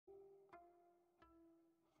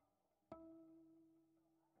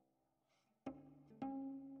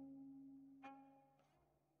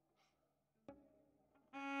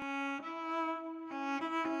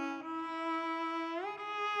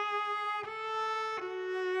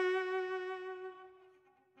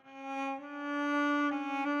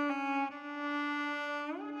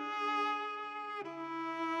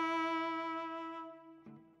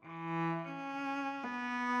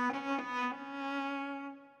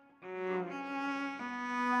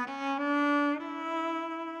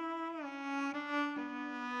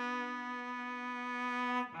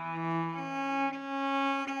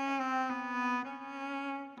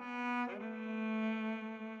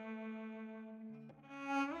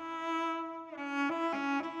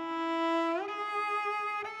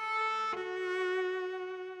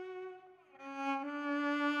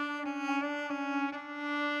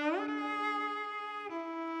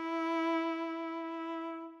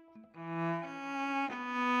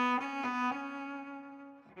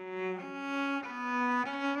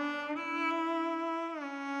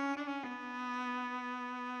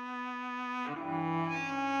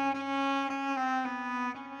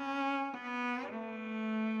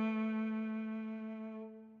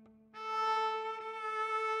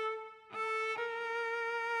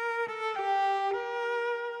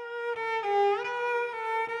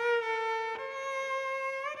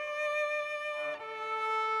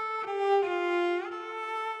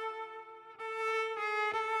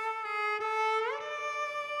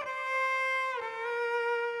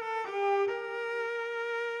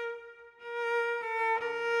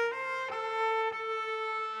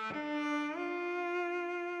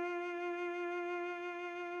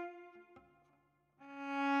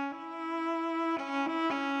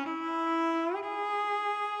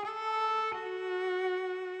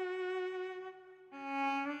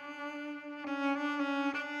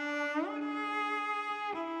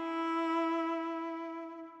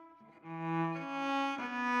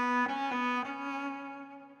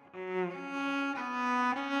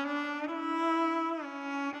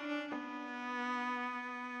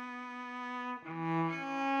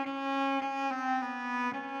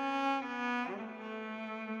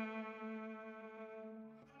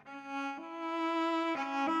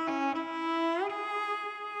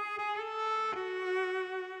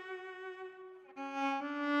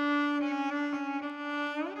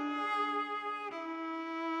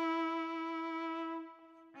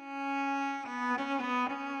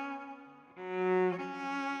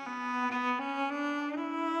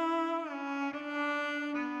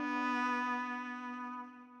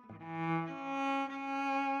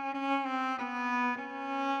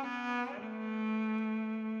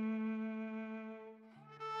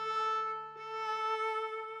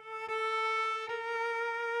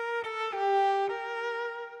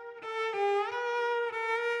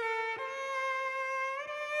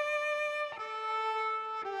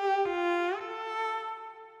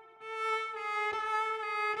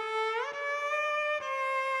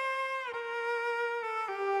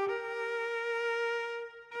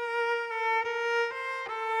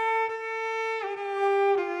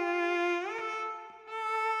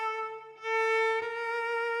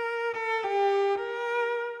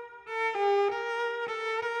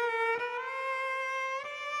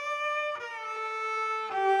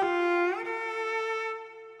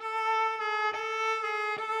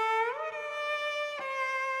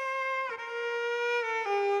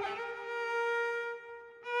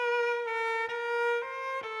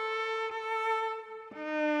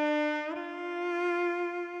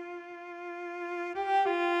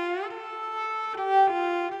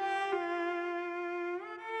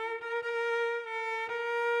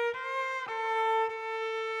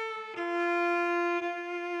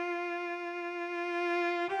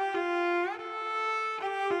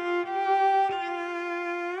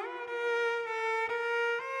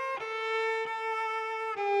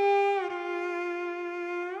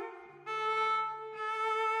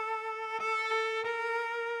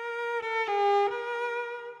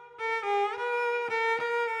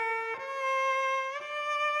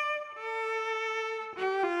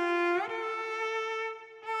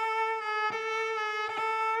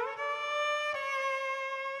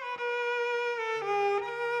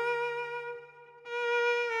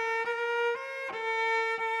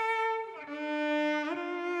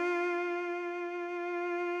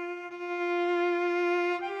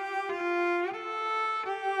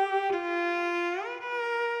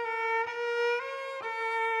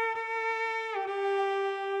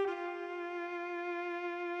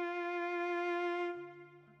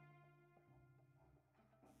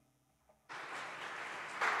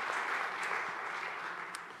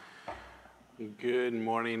Good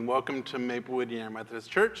morning. Welcome to Maplewood UMC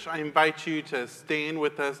Methodist Church. I invite you to stand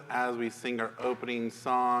with us as we sing our opening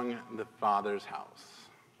song, The Father's House.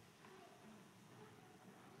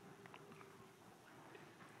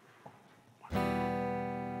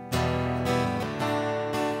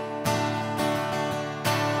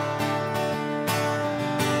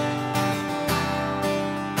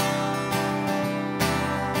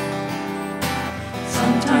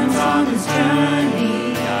 Sometimes on this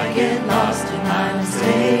journey I get lost in my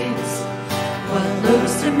mistakes. What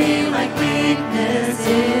looks to me like weakness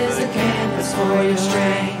is a canvas for your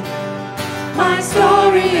strength. My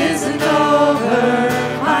story isn't over,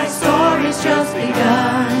 my story's just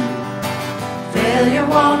begun. Failure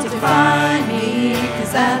won't define me,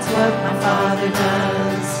 'cause that's what my Father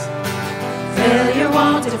does. Failure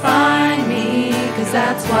won't define me, 'cause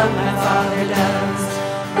that's what my Father does.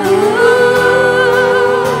 Ooh,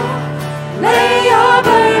 lay your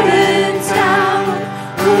burdens down.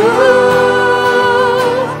 Ooh,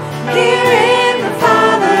 here in the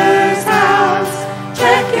Father's house.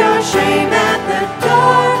 Check your shame at the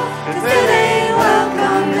door, 'cause it ain't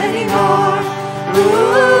welcome anymore.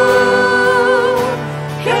 Ooh,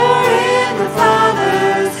 you're in the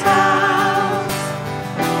Father's house.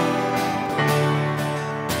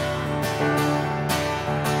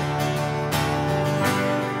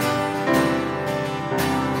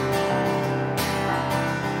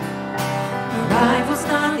 Arrival's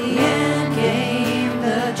not the end game,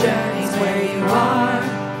 the journey's where you are.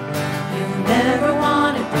 You never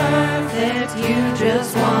wanted perfect, you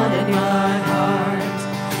just wanted my heart.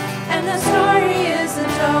 And the story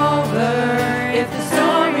isn't over if the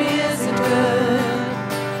story isn't good.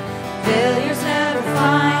 Failure's never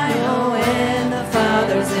final when the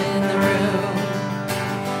Father's in the room.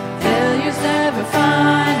 Failure's never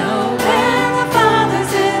final when the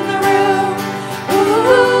Father's in the room. Ooh,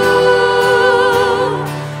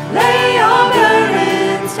 lay your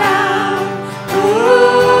burdens down.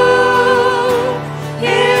 Ooh,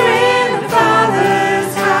 here in the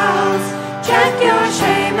Father's house. Check your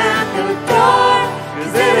shame at the door,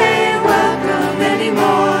 'cause it ain't welcome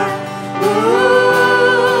anymore.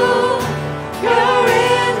 Ooh, you're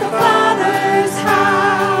in the Father's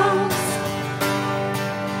house.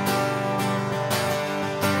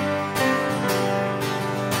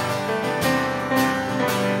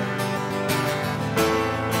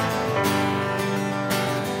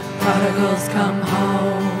 Prodigals come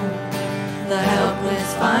home, the helpless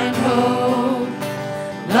find hope.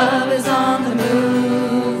 Love is on the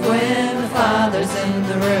move when the Father's in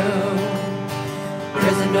the room.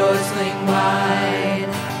 Prison doors swing wide,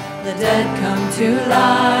 the dead come to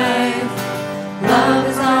life. Love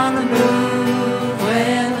is on the move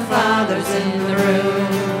when the Father's in the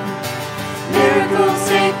room. Miracles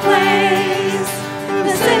take place,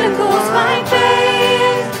 the cynicals find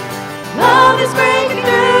faith. Love is breaking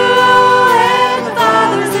through and the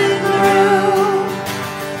Father's in the room.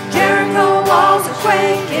 Jericho walls are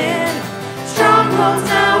quaking, strongholds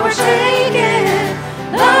now are shaking.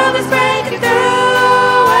 Love is breaking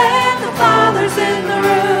through and the Father's in the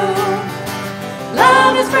room.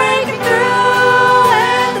 Love is breaking through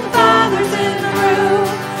and the Father's in the room.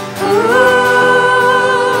 Ooh,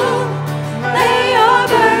 lay your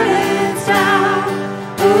burdens down.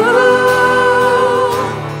 Ooh,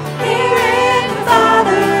 here in the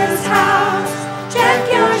Father's house. Check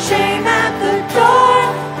your shame at the door,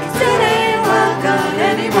 'cause it ain't welcome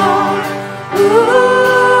anymore.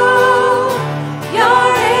 Ooh,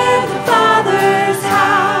 you're in the Father's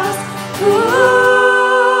house.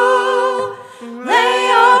 Ooh, lay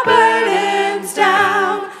your burdens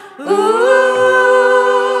down. Ooh,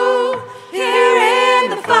 here in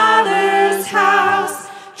the Father's house.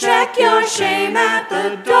 Check your shame at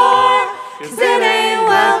the door, 'cause it ain't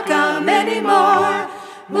welcome anymore.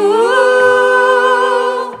 Ooh,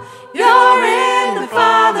 you're in the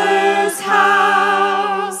Father's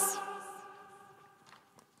house.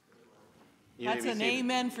 You may That's be an seated.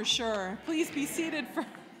 amen for sure. Please be seated for a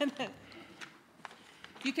minute.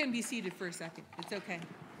 You can be seated for a second. It's okay.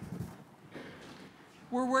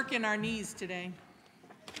 We're working our knees today.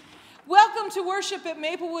 Welcome to worship at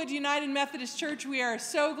Maplewood United Methodist Church. We are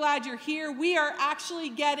so glad you're here. We are actually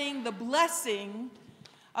getting the blessing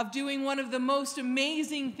of doing one of the most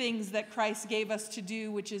amazing things that Christ gave us to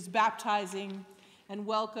do, which is baptizing and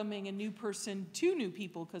welcoming a new person, two new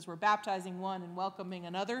people, because we're baptizing one and welcoming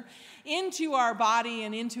another, into our body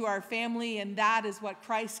and into our family, and that is what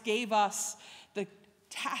Christ gave us the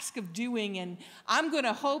task of doing. And I'm going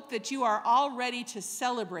to hope that you are all ready to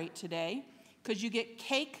celebrate today, because you get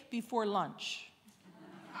cake before lunch.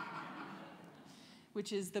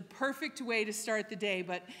 which is the perfect way to start the day.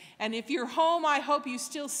 And if you're home, I hope you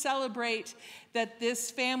still celebrate that this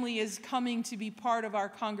family is coming to be part of our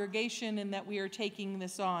congregation and that we are taking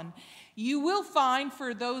this on. You will find,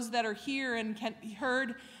 for those that are here and can be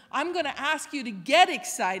heard, I'm going to ask you to get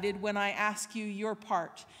excited when I ask you your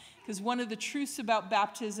part. Because one of the truths about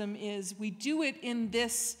baptism is we do it in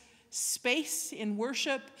this space, in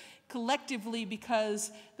worship, collectively,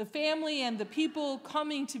 because the family and the people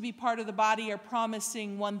coming to be part of the body are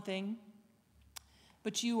promising one thing,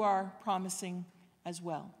 but you are promising as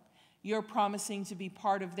well. You're promising to be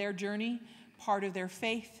part of their journey, part of their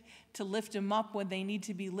faith, to lift them up when they need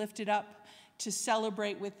to be lifted up, to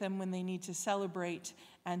celebrate with them when they need to celebrate,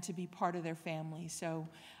 and to be part of their family. So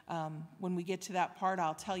when we get to that part,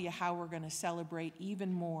 I'll tell you how we're going to celebrate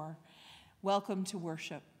even more. Welcome to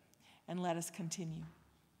worship, and let us continue.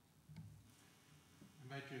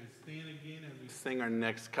 I invite you to stand again as we sing our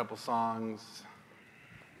next couple songs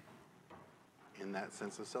in that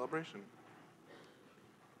sense of celebration.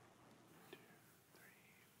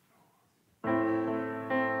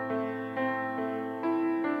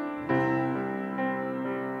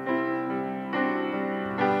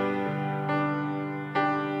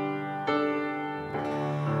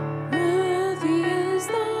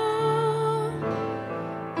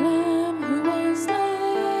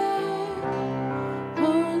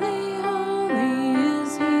 Holy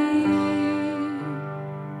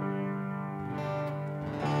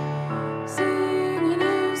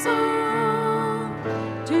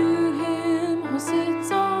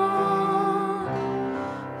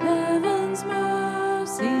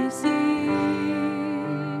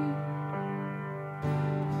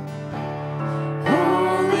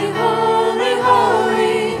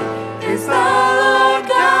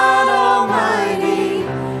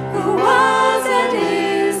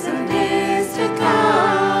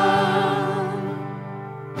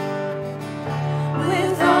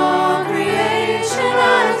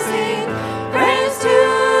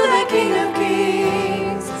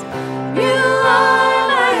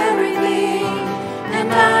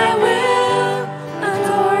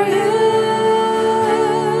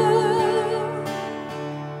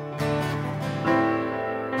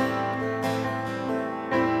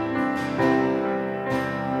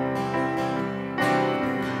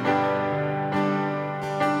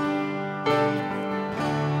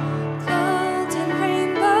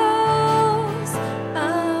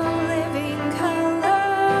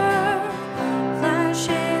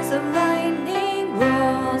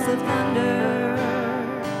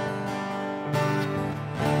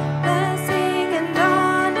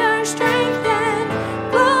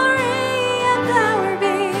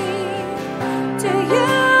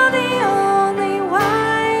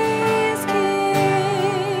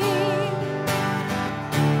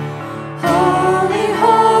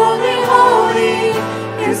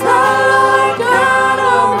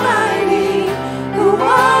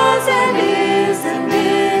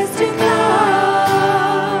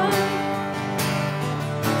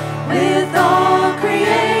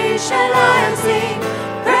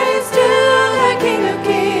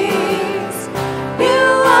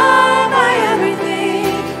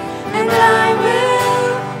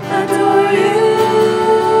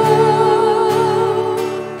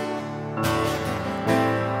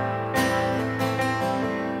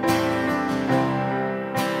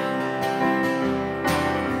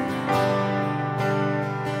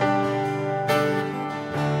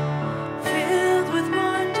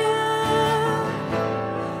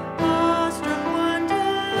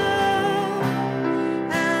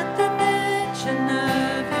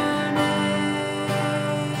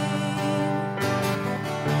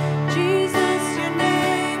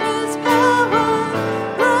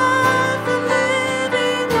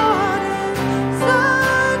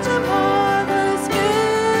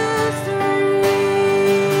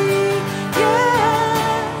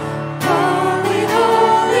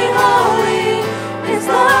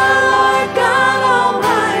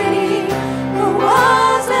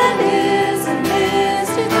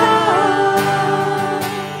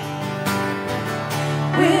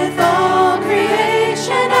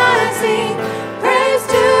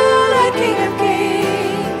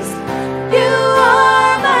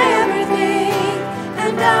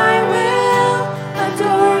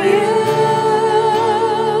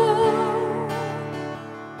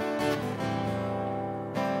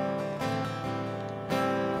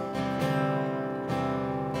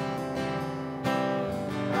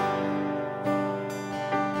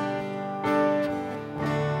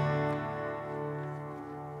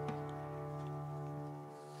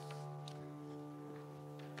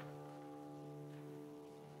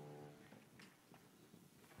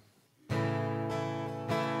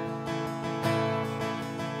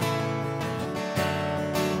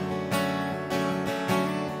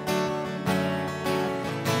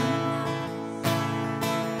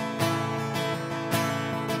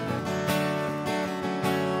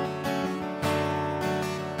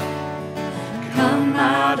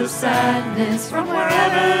out of sadness from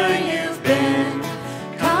wherever you've been.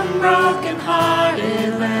 Come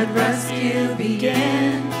broken-hearted, let rescue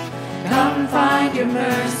begin. Come find your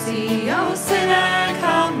mercy, oh sinner,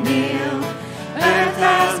 come kneel. Earth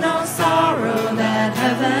has no sorrow that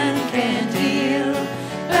heaven can't heal.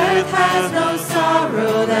 Earth has no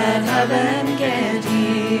sorrow that heaven can't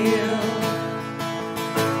heal.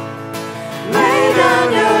 Lay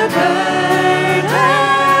down your burdens,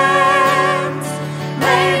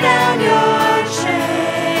 lay down your shame.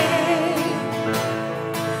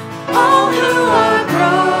 All who are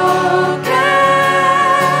broken,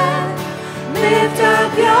 lift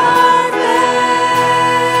up your face.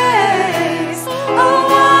 Oh,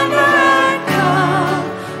 wanderer, come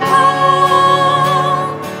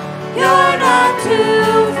home. You're not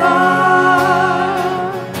too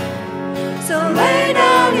far. So lay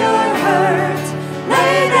down your hurt,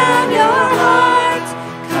 lay down your heart.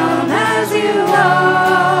 Come as you are.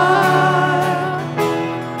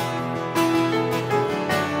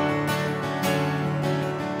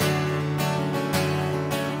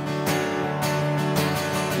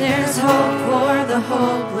 There's hope for the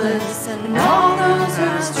hopeless and all those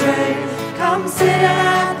who stray. Come sit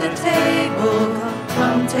at the table,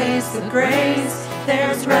 come taste the grace.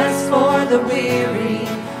 There's rest for the weary,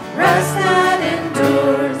 rest that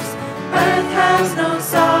endures. Earth has no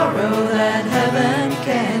sorrow that heaven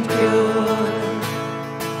can't cure.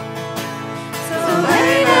 So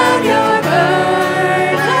lay down your burdens,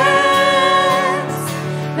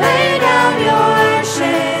 lay down your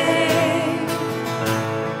shame.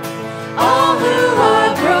 All who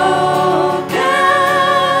are broken,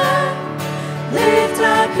 lift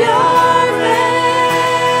up your face.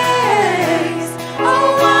 Oh,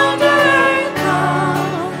 wanderer,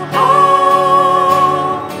 come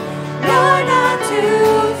home. You're not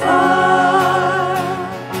too far.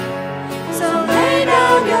 So lay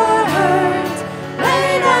down your hurt, lay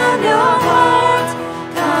down your heart.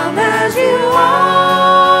 Come as you are.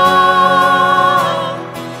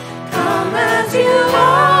 Come as you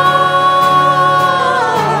are.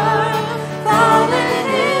 Fall in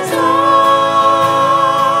his arms.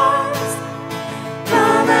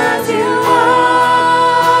 Come as you are.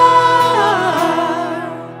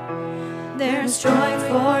 There's joy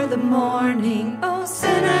for the morning. Oh,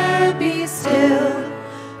 sinner, be still.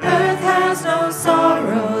 Earth has no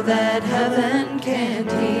sorrow that heaven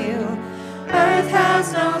can't heal. Earth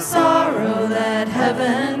has no sorrow that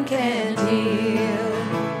heaven can't heal.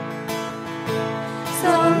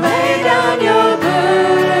 So lay down your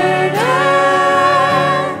burdens,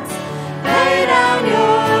 lay down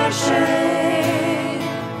your shame.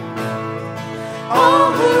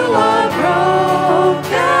 All who are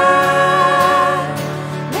broken,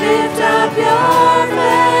 lift up your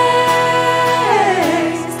face.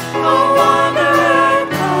 Oh, wanderer,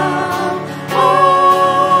 come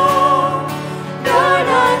home. You're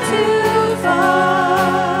not too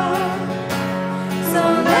far. So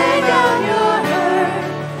lay down your hurt,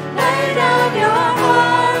 lay down your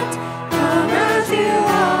heart. Come as you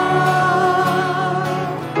are.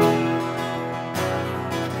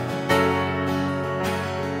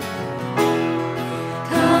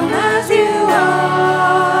 Come as you are.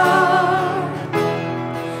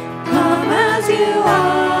 Come as you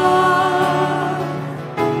are.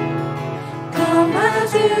 Come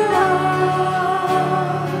as you are.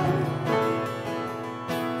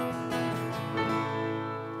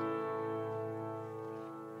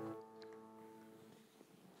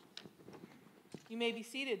 You may be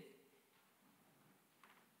seated.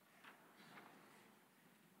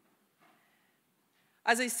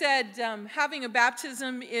 As I said, having a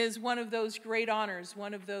baptism is one of those great honors,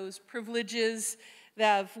 one of those privileges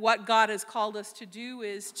of what God has called us to do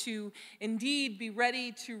is to indeed be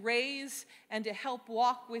ready to raise and to help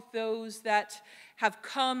walk with those that have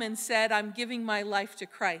come and said, I'm giving my life to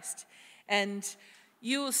Christ. And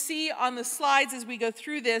you will see on the slides as we go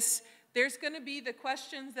through this, there's going to be the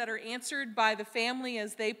questions that are answered by the family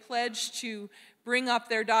as they pledge to bring up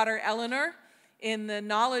their daughter Eleanor in the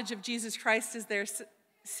knowledge of Jesus Christ as their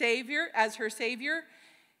Savior, as her Savior.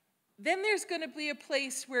 Then there's going to be a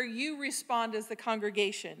place where you respond as the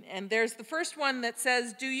congregation. And there's the first one that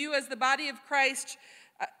says, do you as the body of Christ,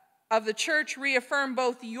 of the church, reaffirm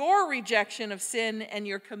both your rejection of sin and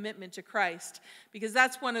your commitment to Christ? Because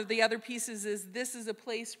that's one of the other pieces is this is a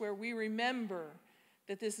place where we remember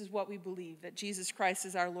that this is what we believe, that Jesus Christ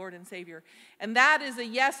is our Lord and Savior. And that is a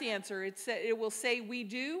yes answer. It will say we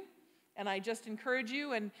do, and I just encourage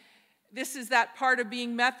you. And this is that part of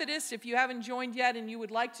being Methodist. If you haven't joined yet and you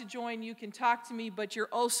would like to join, you can talk to me, but you're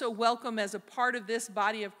also welcome as a part of this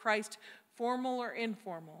body of Christ, formal or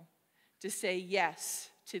informal, to say yes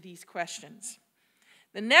to these questions.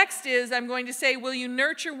 The next is I'm going to say, will you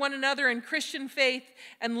nurture one another in Christian faith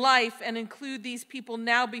and life and include these people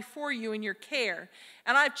now before you in your care?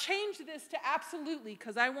 And I've changed this to absolutely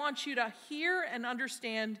because I want you to hear and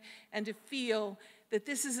understand and to feel that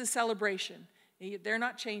this is a celebration. They're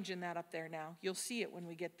not changing that up there now. You'll see it when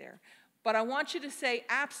we get there. But I want you to say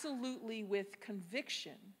absolutely with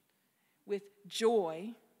conviction, with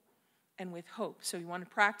joy, and with hope. So you want to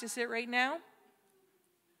practice it right now?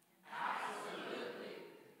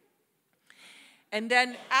 And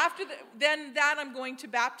then after that, I'm going to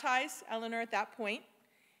baptize Eleanor at that point.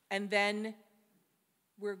 And then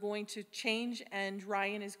we're going to change, and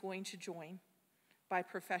Ryan is going to join by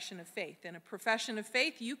profession of faith. And a profession of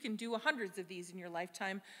faith, you can do hundreds of these in your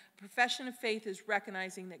lifetime. A profession of faith is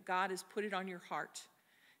recognizing that God has put it on your heart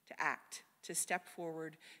to act, to step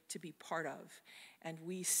forward, to be part of. And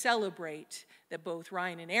we celebrate that both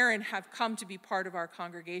Ryan and Aaron have come to be part of our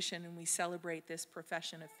congregation, and we celebrate this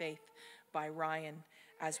profession of faith by Ryan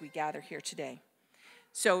as we gather here today.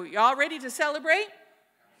 So, y'all ready to celebrate?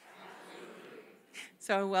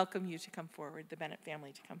 So I welcome you to come forward, the Bennett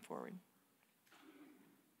family to come forward.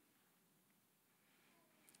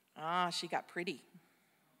 Ah, she got pretty.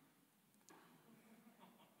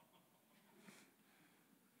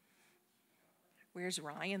 Where's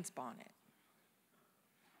Ryan's bonnet?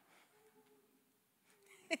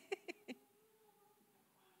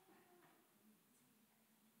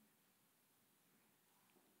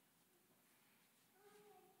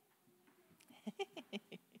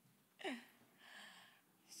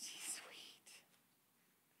 She's sweet.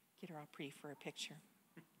 Get her all pretty for a picture.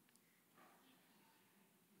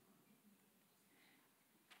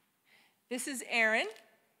 This is Aaron.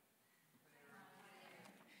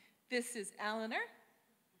 This is Eleanor.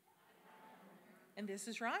 And this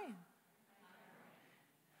is Ryan.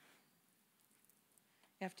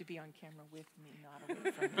 You have to be on camera with me, not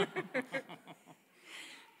away from me.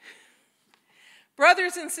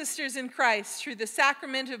 Brothers and sisters in Christ, through the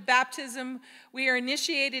sacrament of baptism, we are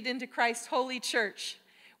initiated into Christ's holy church.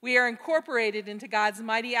 We are incorporated into God's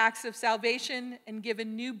mighty acts of salvation and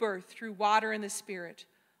given new birth through water and the Spirit.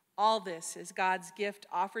 All this is God's gift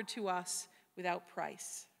offered to us without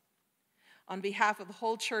price. On behalf of the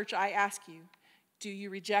whole church, I ask you, do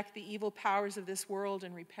you reject the evil powers of this world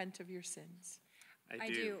and repent of your sins? I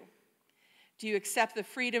do. Do you accept the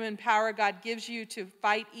freedom and power God gives you to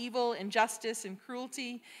fight evil, injustice, and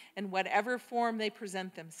cruelty in whatever form they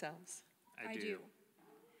present themselves? I do.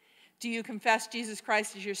 Do you confess Jesus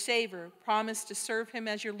Christ as your Savior, promise to serve him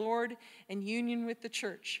as your Lord in union with the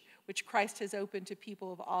church, which Christ has opened to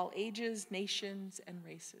people of all ages, nations, and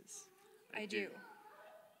races? I do.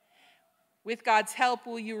 With God's help,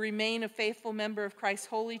 will you remain a faithful member of Christ's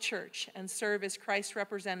holy church and serve as Christ's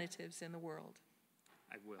representatives in the world?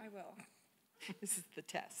 I will. I will. This is the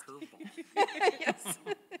test. Curveball. Yes.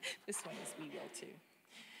 This one is we will too.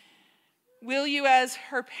 Will you, as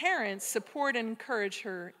her parents, support and encourage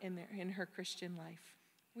her in her Christian life?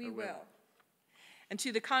 We will. And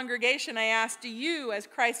to the congregation, I ask, do you, as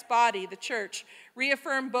Christ's body, the church,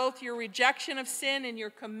 reaffirm both your rejection of sin and your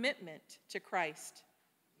commitment to Christ?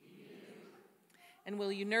 And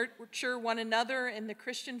will you nurture one another in the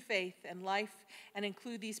Christian faith and life and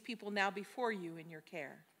include these people now before you in your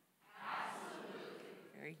care?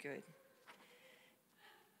 Absolutely. Very good.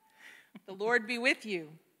 The Lord be with you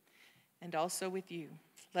and also with you.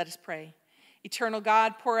 Let us pray. Eternal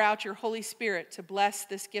God, pour out your Holy Spirit to bless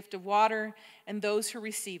this gift of water and those who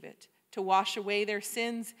receive it, to wash away their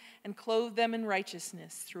sins and clothe them in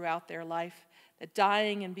righteousness throughout their life, that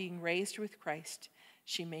dying and being raised with Christ,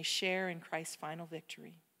 she may share in Christ's final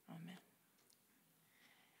victory. Amen.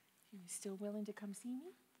 You still willing to come see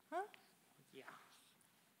me? Huh? Yeah.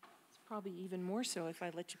 It's probably even more so if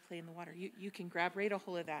I let you play in the water. You can grab right a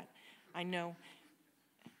hold of that. I know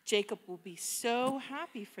Jacob will be so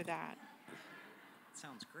happy for that.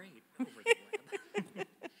 Sounds great over the web.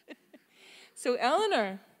 So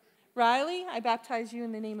Eleanor, Riley, I baptize you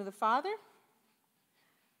in the name of the Father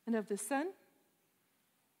and of the Son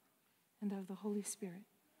and of the Holy Spirit.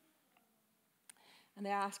 And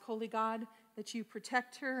I ask, Holy God, that you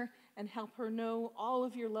protect her and help her know all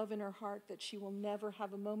of your love in her heart, that she will never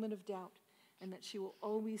have a moment of doubt, and that she will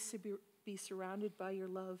always be surrounded by your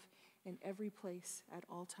love in every place at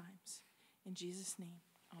all times. In Jesus' name,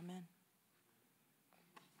 amen.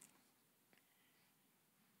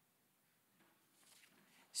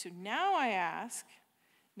 So now I ask,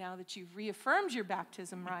 now that you've reaffirmed your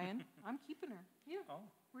baptism, Ryan, I'm keeping her. Yeah,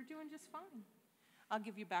 we're doing just fine. I'll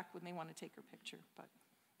give you back when they want to take her picture, but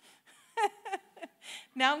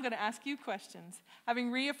now I'm going to ask you questions.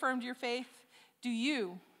 Having reaffirmed your faith, Do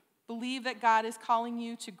you believe that God is calling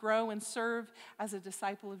you to grow and serve as a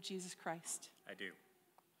disciple of Jesus Christ? I do.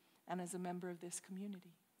 And as a member of this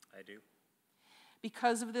community? I do.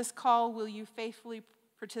 Because of this call, will you faithfully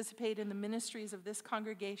participate in the ministries of this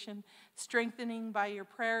congregation, strengthening by your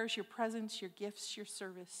prayers, your presence, your gifts, your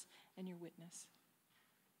service, and your witness?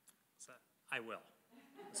 So, I will.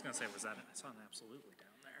 I was going to say, was that? I saw an absolutely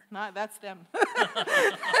down there. Not, that's them.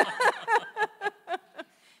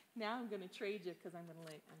 Now I'm going to trade you because I'm going to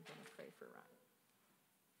pray for Ryan.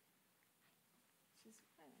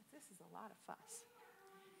 This is a lot of fuss.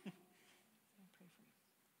 Pray for you.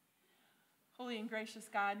 Holy and gracious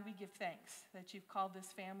God, we give thanks that you've called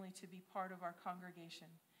this family to be part of our congregation.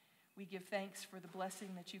 We give thanks for the blessing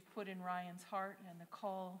that you've put in Ryan's heart and the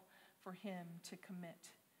call for him to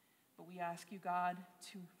commit. But we ask you, God,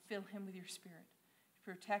 to fill him with your Spirit, to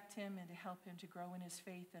protect him and to help him to grow in his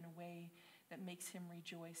faith in a way that makes him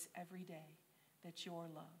rejoice every day that your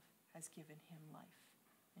love has given him life.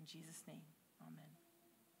 In Jesus' name, amen.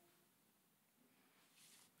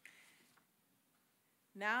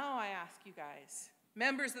 Now I ask you guys,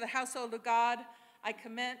 members of the household of God, I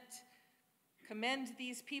commend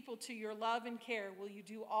these people to your love and care. Will you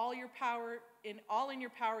do all in your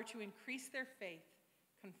power to increase their faith,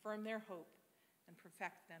 confirm their hope, and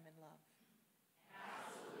perfect them in love?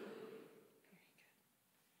 Absolutely. Very good.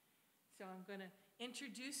 So I'm going to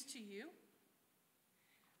introduce to you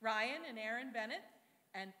Ryan and Aaron Bennett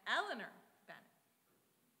and Eleanor Bennett.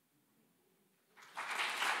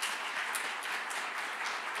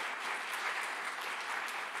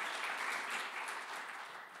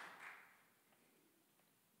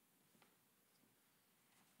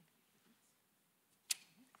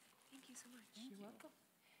 You're welcome.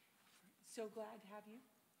 So glad to have you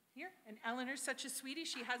here. And Eleanor's such a sweetie.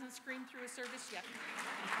 She hasn't screamed through a service yet.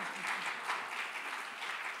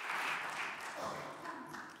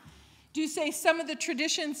 Do say some of the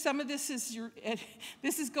traditions, some of this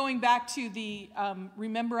is going back to the,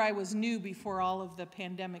 remember I was new before all of the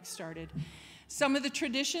pandemic started. Some of the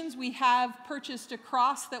traditions, we have purchased a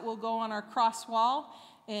cross that will go on our cross wall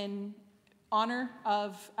in honor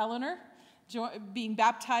of Eleanor being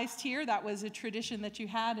baptized here. That was a tradition that you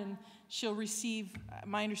had, and she'll receive,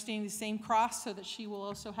 my understanding, the same cross so that she will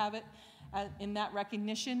also have it in that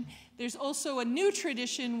recognition. There's also a new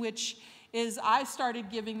tradition, which is I started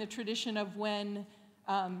giving the tradition of when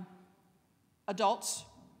adults,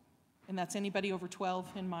 and that's anybody over 12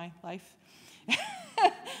 in my life,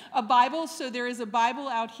 a Bible. So there is a Bible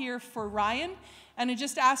out here for Ryan. And I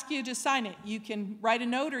just ask you to sign it. You can write a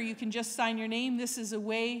note or you can just sign your name. This is a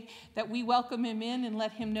way that we welcome him in and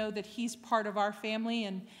let him know that he's part of our family,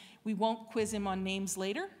 and we won't quiz him on names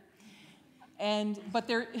later. But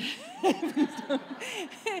there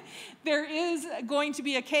is going to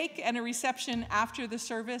be a cake and a reception after the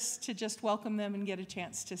service to just welcome them and get a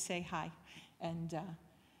chance to say hi. And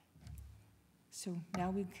so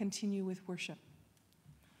now we continue with worship.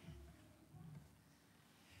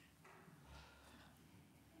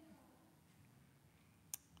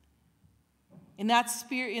 In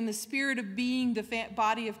the spirit of being the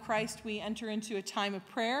body of Christ, we enter into a time of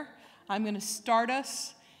prayer. I'm going to start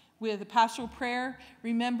us with a pastoral prayer,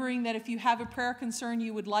 remembering that if you have a prayer concern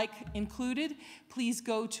you would like included, please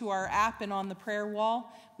go to our app and on the prayer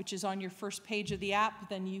wall, which is on your first page of the app.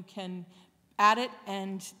 Then you can add it,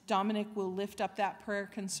 and Dominic will lift up that prayer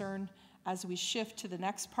concern as we shift to the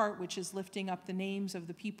next part, which is lifting up the names of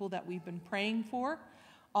the people that we've been praying for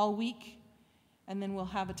all week. And then we'll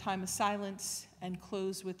have a time of silence and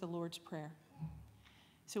close with the Lord's Prayer.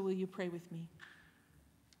 So will you pray with me?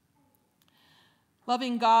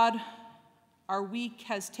 Loving God, our week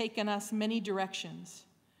has taken us many directions.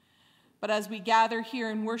 But as we gather here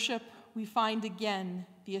in worship, we find again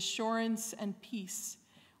the assurance and peace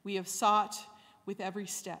we have sought with every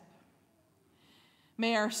step.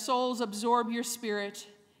 May our souls absorb your Spirit,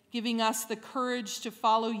 giving us the courage to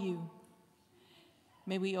follow you.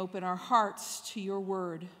 May we open our hearts to your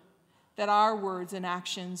word, that our words and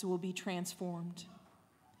actions will be transformed.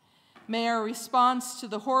 May our response to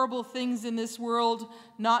the horrible things in this world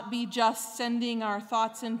not be just sending our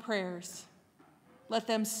thoughts and prayers. Let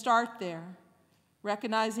them start there,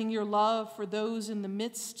 recognizing your love for those in the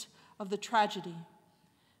midst of the tragedy.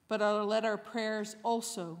 But let our prayers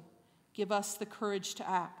also give us the courage to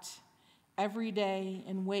act every day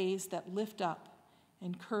in ways that lift up,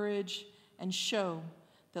 encourage, and show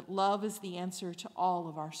that love is the answer to all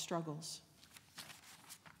of our struggles.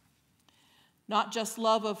 Not just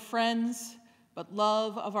love of friends, but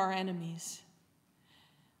love of our enemies.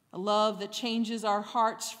 A love that changes our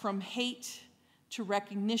hearts from hate to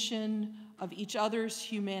recognition of each other's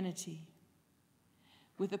humanity.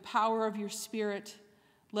 With the power of your Spirit,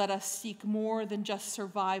 let us seek more than just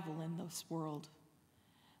survival in this world.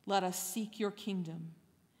 Let us seek your kingdom,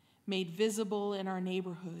 made visible in our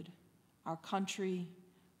neighborhood, our country,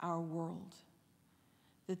 our world.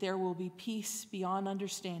 That there will be peace beyond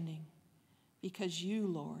understanding, because you,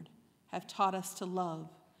 Lord, have taught us to love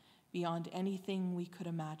beyond anything we could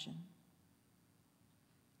imagine.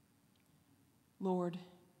 Lord,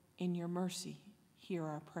 in your mercy, hear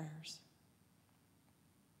our prayers.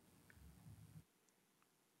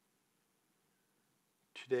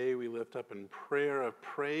 Today we lift up in prayer of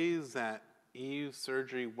praise that Eve's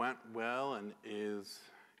surgery went well and is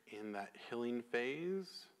in that healing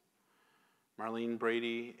phase. Marlene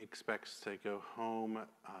Brady expects to go home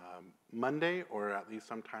Monday, or at least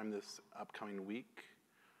sometime this upcoming week.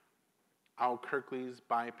 Al Kirkley's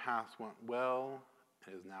bypass went well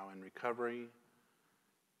and is now in recovery.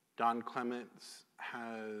 Don Clements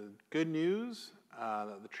has good news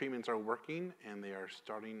that the treatments are working and they are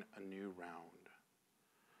starting a new round.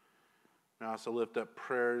 We also lift up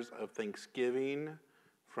prayers of thanksgiving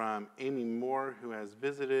from Amy Moore, who has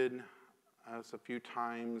visited us a few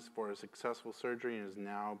times for a successful surgery and is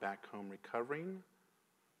now back home recovering.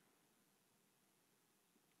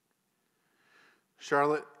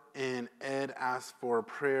 Charlotte and Ed asked for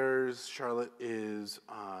prayers. Charlotte is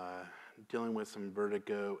dealing with some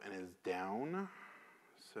vertigo and is down,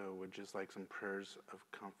 so would just like some prayers of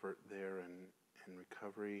comfort there and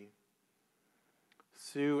recovery.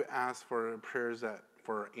 Sue asked for prayers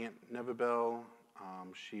for Aunt Nevabelle.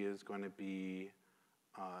 She is going to be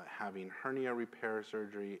having hernia repair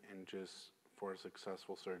surgery and just for a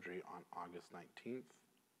successful surgery on August 19th.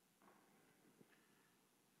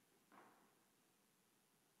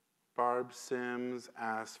 Barb Sims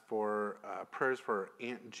asked for prayers for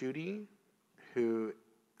Aunt Judy, who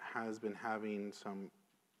has been having some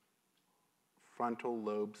frontal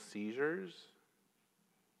lobe seizures.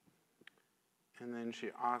 And then she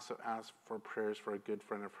also asked for prayers for a good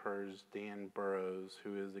friend of hers, Dan Burrows,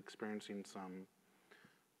 who is experiencing some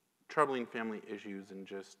troubling family issues and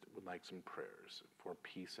just would like some prayers for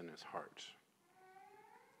peace in his heart.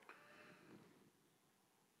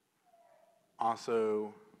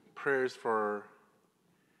 Also, prayers for,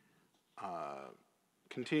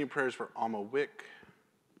 continued prayers for Alma Wick,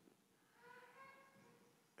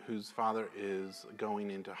 whose father is going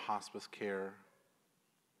into hospice care.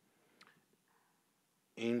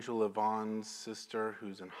 Angel Yvonne's sister,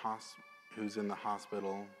 who's in the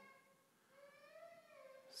hospital.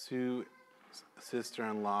 Sue's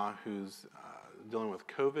sister-in-law, who's dealing with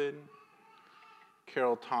COVID.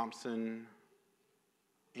 Carol Thompson,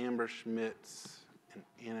 Amber Schmitz, and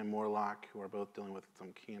Anna Morlock, who are both dealing with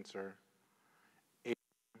some cancer.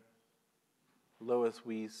 Lois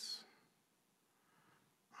Weiss.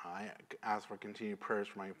 I asked for continued prayers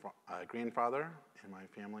for my grandfather and my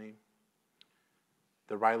family.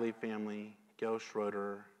 The Riley family, Gail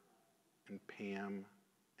Schroeder, and Pam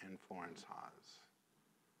and Florence Haas.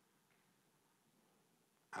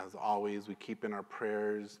 As always, we keep in our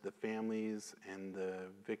prayers the families and the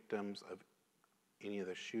victims of any of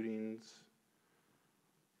the shootings,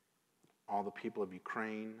 all the people of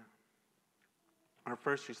Ukraine, our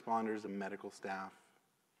first responders and medical staff,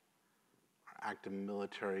 our active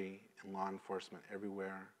military and law enforcement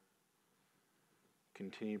everywhere.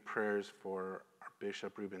 Continued prayers for our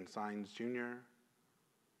Bishop Reuben Sines Jr.,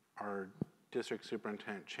 our District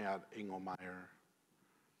Superintendent Chad Engelmeyer,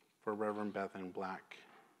 for Reverend Bethan Black,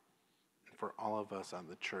 and for all of us at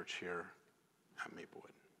the church here at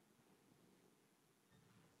Maplewood.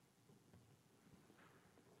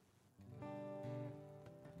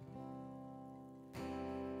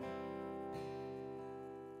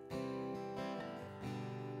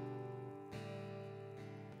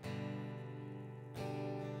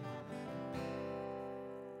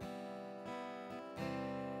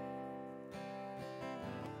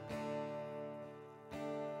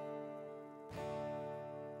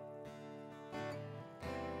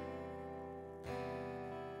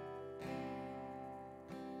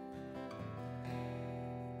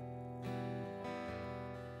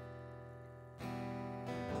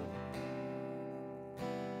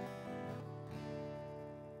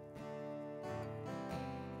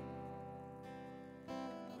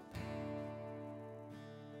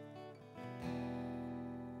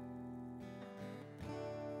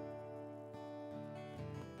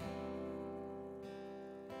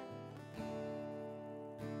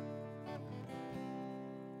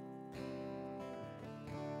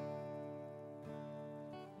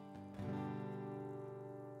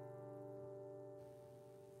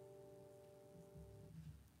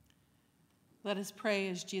 Let us pray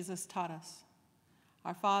as Jesus taught us.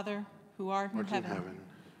 Our Father, who art in heaven,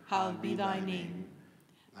 hallowed be thy name.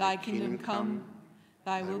 Thy kingdom come,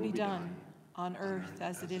 thy will be done, on earth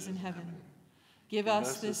as it is in heaven. Give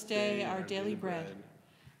us this day our daily bread,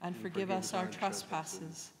 and forgive us our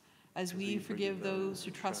trespasses, as we forgive those who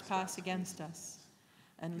trespass against us.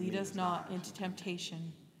 And lead us not into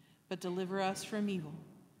temptation, but deliver us from evil.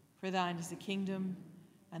 For thine is the kingdom,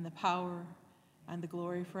 and the power, and the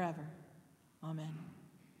glory forever. Amen.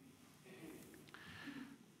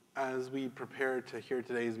 As we prepare to hear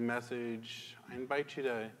today's message, I invite you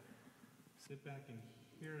to sit back and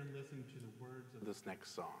hear and listen to the words of this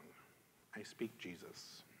next song, I Speak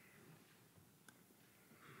Jesus.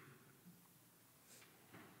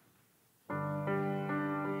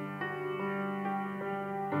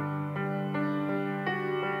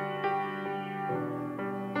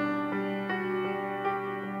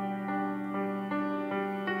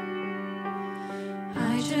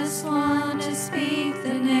 I just want to speak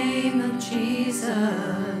the name of Jesus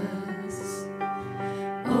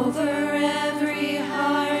over every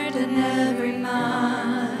heart and every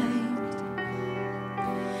mind,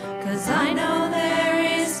 'cause I know there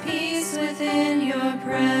is peace within your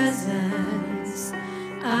presence.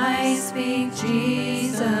 I speak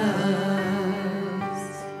Jesus.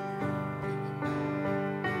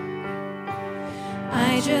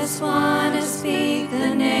 I just want to speak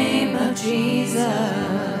the name of Jesus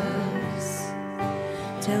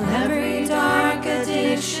till every dark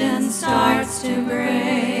addiction starts to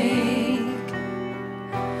break,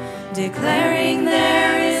 declaring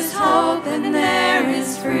there is hope and there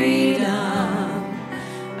is freedom.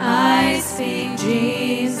 I speak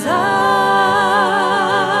Jesus,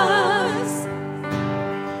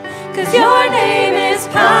 'cause your name is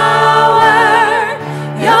power,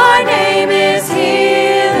 your name is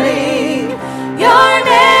healing, your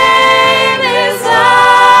name is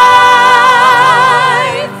life.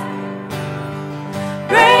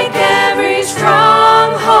 Break every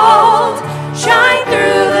stronghold, shine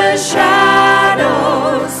through the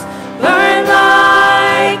shadows, burn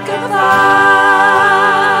like a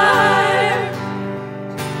fire.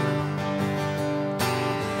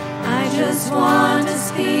 I just want to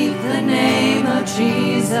speak the name of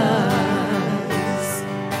Jesus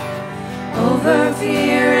over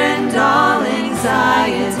fear and all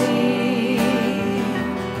anxiety,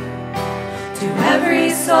 to every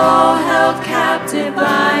soul held captive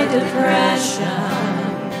by depression.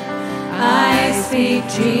 I speak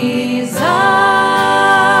Jesus,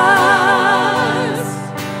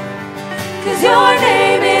 'cause your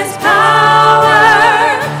name is power,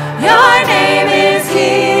 your name is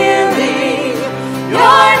healing,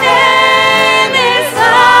 your name is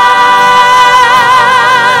life.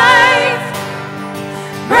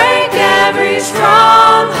 Break every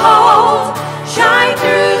stronghold, shine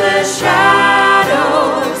through the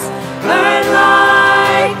shadows, burn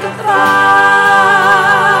like a fire.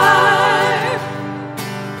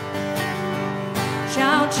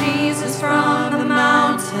 Shout Jesus from the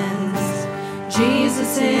mountains,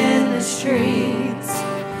 Jesus in the streets,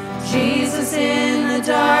 Jesus in the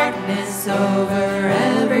darkness over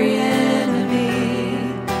every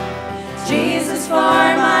enemy. Jesus for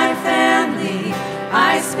my family,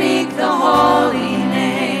 I speak the holy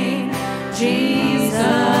name, Jesus.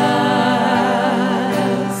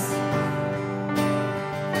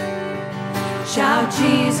 Shout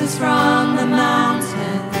Jesus from the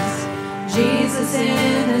mountains, Jesus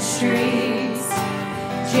in the streets,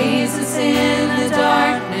 Jesus in the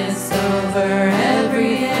darkness over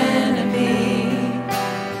every enemy.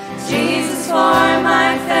 Jesus for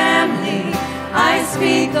my family, I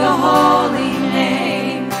speak the holy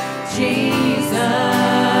name, Jesus.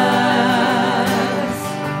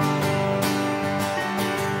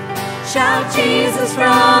 Shout Jesus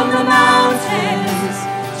from the mountains,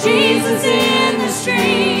 Jesus in the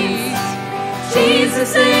streets,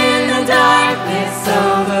 Jesus in the darkness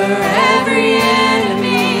over every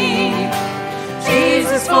enemy.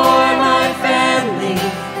 Jesus for my family,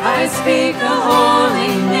 I speak the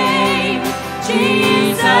holy name,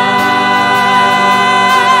 Jesus.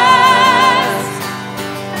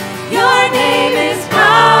 Your name is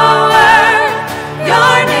power,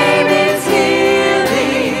 your name is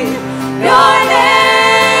healing, your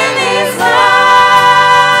name is life.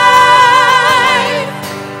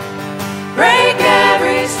 Break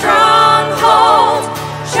every stronghold,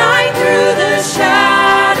 shine through the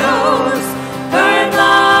shadows, burn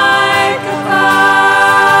like a fire.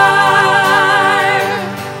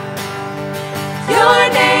 Your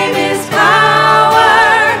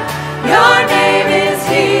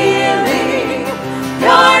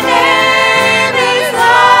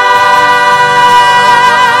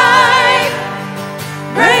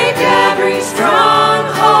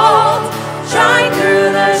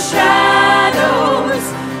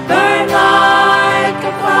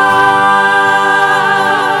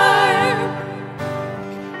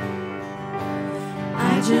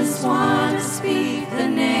I just want to speak the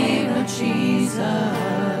name of Jesus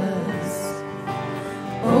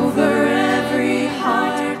over every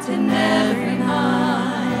heart and every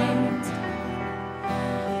mind.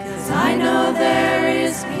 'Cause I know there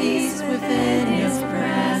is peace within His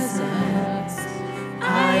presence.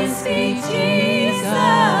 I speak Jesus.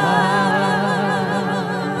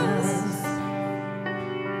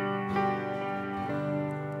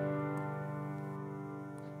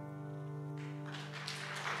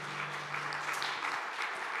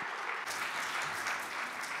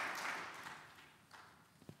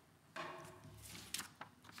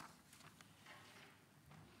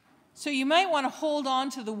 So you might want to hold on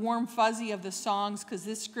to the warm fuzzy of the songs because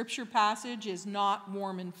this scripture passage is not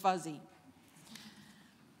warm and fuzzy.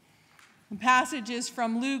 The passage is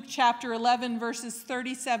from Luke chapter 11, verses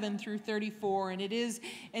 37 through 34, and it is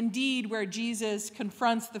indeed where Jesus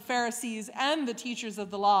confronts the Pharisees and the teachers of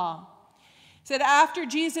the law. It said, after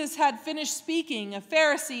Jesus had finished speaking, a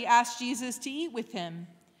Pharisee asked Jesus to eat with him.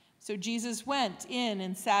 So Jesus went in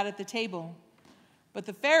and sat at the table. But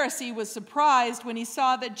the Pharisee was surprised when he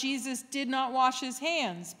saw that Jesus did not wash his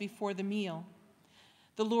hands before the meal.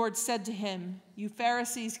 The Lord said to him, "You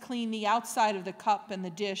Pharisees clean the outside of the cup and the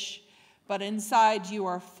dish, but inside you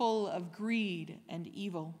are full of greed and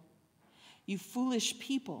evil. You foolish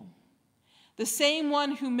people. The same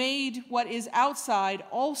one who made what is outside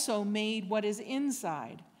also made what is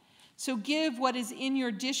inside. So give what is in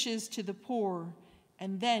your dishes to the poor,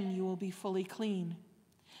 and then you will be fully clean.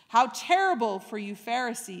 How terrible for you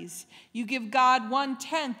Pharisees! You give God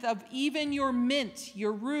 1/10 of even your mint,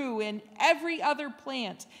 your rue, and every other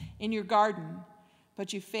plant in your garden,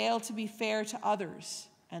 but you fail to be fair to others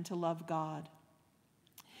and to love God.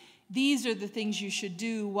 These are the things you should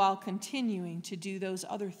do while continuing to do those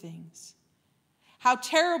other things. How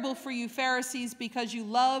terrible for you Pharisees, because you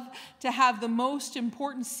love to have the most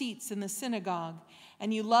important seats in the synagogue,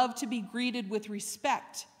 and you love to be greeted with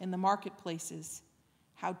respect in the marketplaces.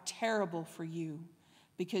 How terrible for you,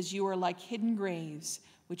 because you are like hidden graves,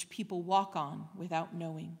 which people walk on without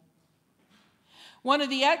knowing." One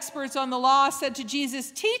of the experts on the law said to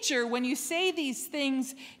Jesus, "Teacher, when you say these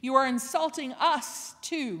things, you are insulting us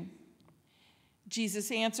too."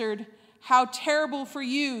 Jesus answered, "How terrible for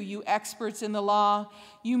you, you experts in the law.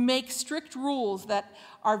 You make strict rules that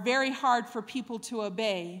are very hard for people to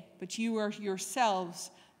obey, but you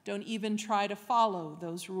yourselves don't even try to follow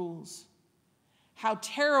those rules. How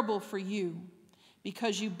terrible for you,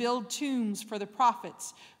 because you build tombs for the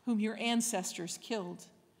prophets whom your ancestors killed.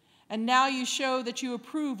 And now you show that you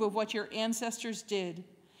approve of what your ancestors did.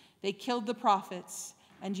 They killed the prophets,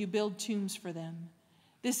 and you build tombs for them.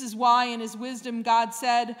 This is why in his wisdom God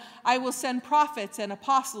said, 'I will send prophets and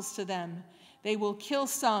apostles to them. They will kill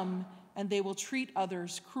some, and they will treat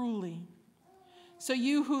others cruelly. So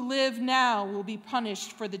you who live now will be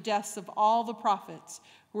punished for the deaths of all the prophets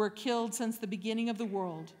who were killed since the beginning of the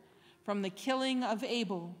world, from the killing of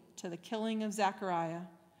Abel to the killing of Zechariah,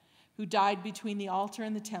 who died between the altar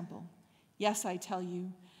and the temple. Yes, I tell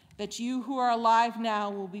you, that you who are alive now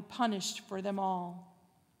will be punished for them all.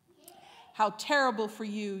 How terrible for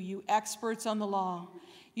you, you experts on the law.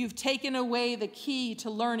 You've taken away the key to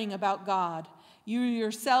learning about God. You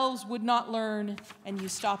yourselves would not learn, and you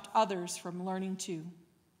stopped others from learning too."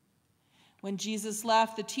 When Jesus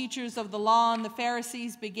left, the teachers of the law and the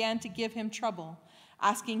Pharisees began to give him trouble,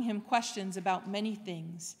 asking him questions about many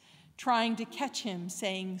things, trying to catch him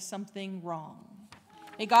saying something wrong.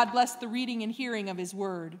 May God bless the reading and hearing of his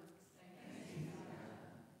word.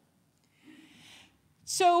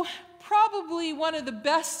 So, probably one of the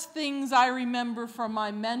best things I remember from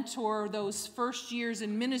my mentor those first years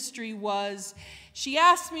in ministry was she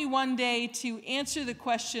asked me one day to answer the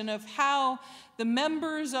question of how the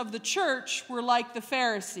members of the church were like the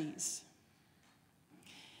Pharisees.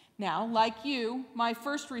 Now, like you, my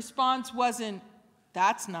first response wasn't,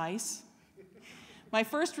 "That's nice." My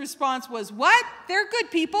first response was, "What? They're good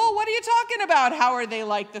people. What are you talking about? How are they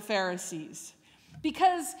like the Pharisees?"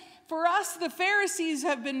 Because for us, the Pharisees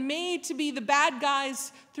have been made to be the bad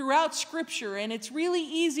guys throughout Scripture, and it's really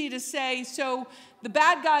easy to say, so the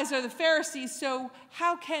bad guys are the Pharisees, so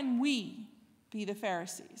how can we be the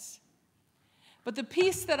Pharisees? But the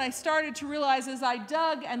piece that I started to realize as I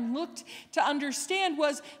dug and looked to understand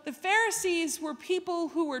was the Pharisees were people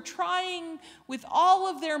who were trying with all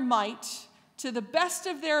of their might, to the best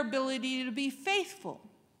of their ability, to be faithful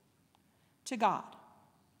to God.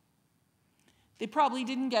 They probably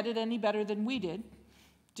didn't get it any better than we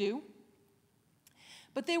do.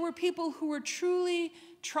 But they were people who were truly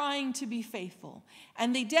trying to be faithful.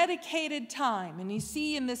 And they dedicated time. And you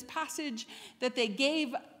see in this passage that they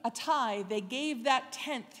gave a tithe. They gave that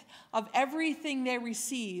tenth of everything they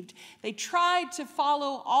received. They tried to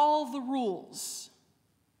follow all the rules.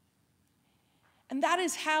 And that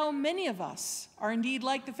is how many of us are indeed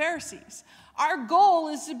like the Pharisees. Our goal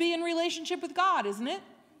is to be in relationship with God, isn't it?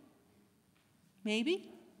 Maybe.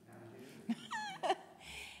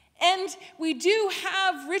 And we do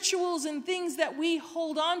have rituals and things that we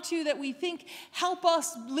hold on to that we think help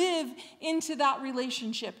us live into that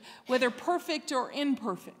relationship, whether perfect or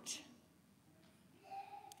imperfect.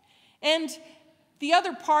 And the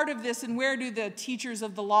other part of this, and where do the teachers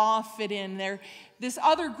of the law fit in? This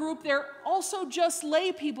other group, they're also just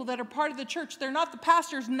lay people that are part of the church. They're not the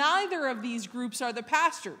pastors. Neither of these groups are the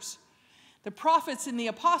pastors. The prophets and the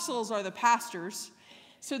apostles are the pastors.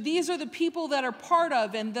 So these are the people that are part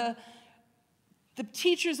of, and the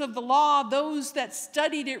teachers of the law, those that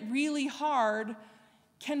studied it really hard,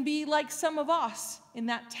 can be like some of us in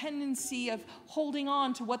that tendency of holding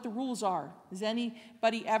on to what the rules are. Has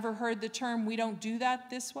anybody ever heard the term, we don't do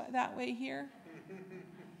that that way here?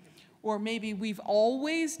 Or maybe we've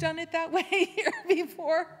always done it that way here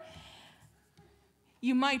before?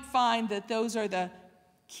 You might find that those are the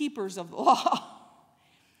keepers of the law.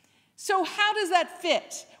 So how does that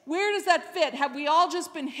fit? Where does that fit? Have we all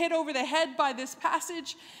just been hit over the head by this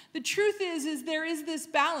passage? The truth is there is this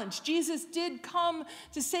balance. Jesus did come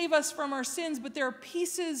to save us from our sins, but there are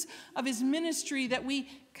pieces of his ministry that we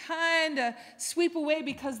kind of sweep away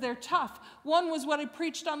because they're tough. One was what I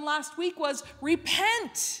preached on last week, was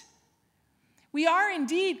repent. We are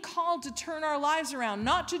indeed called to turn our lives around,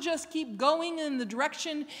 not to just keep going in the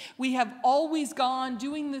direction we have always gone,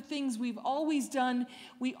 doing the things we've always done.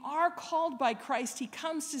 We are called by Christ. He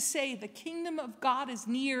comes to say, the kingdom of God is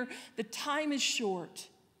near, the time is short.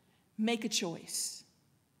 Make a choice.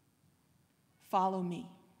 Follow me.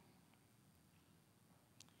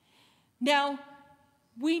 Now,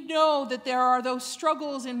 we know that there are those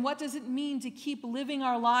struggles and what does it mean to keep living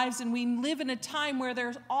our lives, and we live in a time where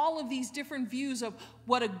there's all of these different views of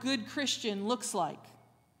what a good Christian looks like.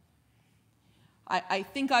 I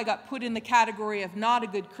think I got put in the category of not a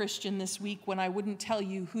good Christian this week when I wouldn't tell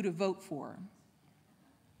you who to vote for.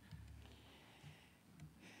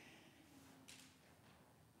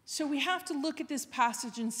 So we have to look at this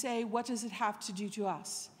passage and say, what does it have to do to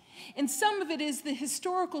us? And some of it is the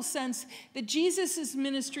historical sense that Jesus'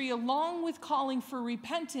 ministry, along with calling for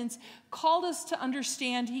repentance, called us to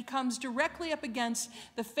understand he comes directly up against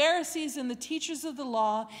the Pharisees and the teachers of the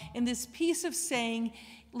law in this piece of saying,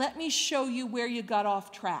 let me show you where you got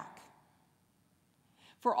off track.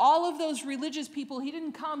 For all of those religious people, he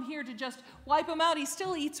didn't come here to just wipe them out. He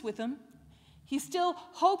still eats with them. He still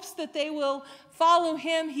hopes that they will follow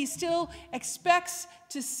him. He still expects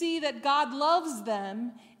to see that God loves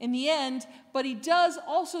them in the end. But he does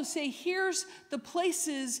also say, here's the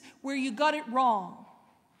places where you got it wrong.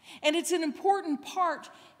 And it's an important part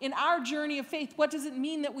in our journey of faith. What does it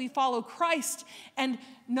mean that we follow Christ and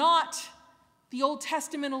not the Old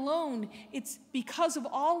Testament alone? It's because of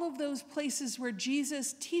all of those places where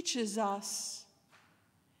Jesus teaches us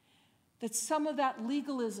that some of that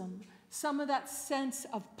legalism, some of that sense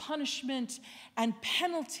of punishment and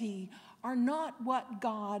penalty are not what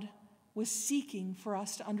God was seeking for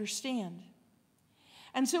us to understand.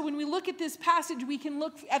 And so when we look at this passage, we can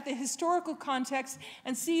look at the historical context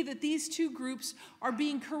and see that these two groups are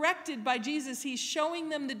being corrected by Jesus. He's showing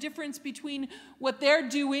them the difference between what they're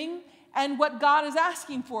doing and what God is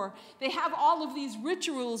asking for. They have all of these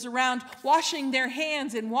rituals around washing their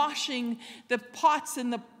hands and washing the pots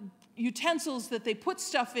and the utensils that they put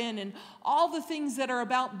stuff in and all the things that are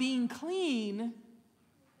about being clean.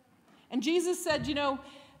 And Jesus said,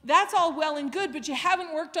 that's all well and good, but you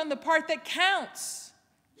haven't worked on the part that counts,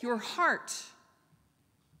 your heart.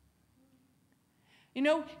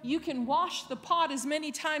 You can wash the pot as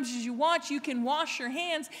many times as you want. You can wash your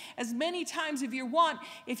hands as many times as you want.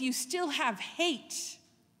 If you still have hate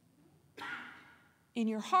in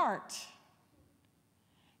your heart,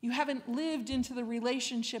 you haven't lived into the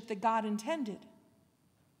relationship that God intended.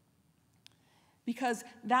 Because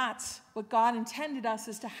that's what God intended us,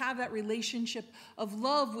 is to have that relationship of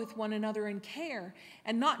love with one another and care,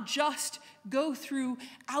 and not just go through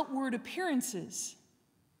outward appearances.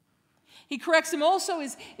 He corrects him also,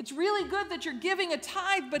 it's really good that you're giving a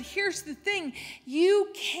tithe, but here's the thing, you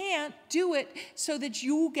can't do it so that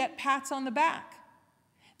you get pats on the back.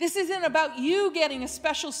 This isn't about you getting a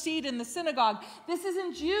special seat in the synagogue. This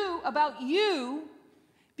isn't about you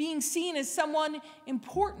being seen as someone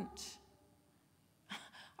important.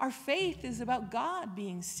 Our faith is about God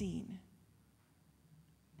being seen.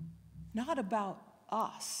 not about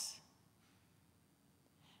us.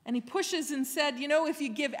 And he pushes and said, you know, if you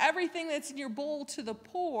give everything that's in your bowl to the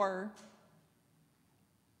poor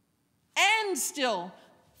and still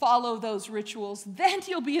follow those rituals, then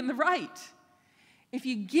you'll be in the right. If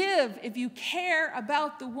you give, if you care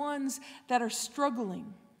about the ones that are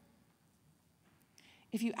struggling,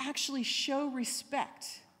 if you actually show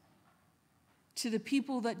respect to the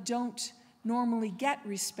people that don't normally get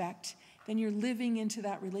respect, then you're living into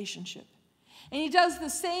that relationship. And he does the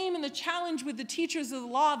same in the challenge with the teachers of the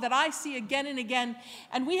law that I see again and again.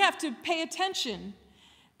 And we have to pay attention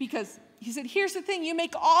because he said, here's the thing, you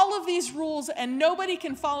make all of these rules and nobody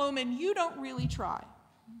can follow them and you don't really try.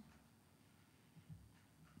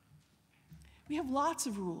 We have lots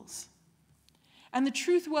of rules. And the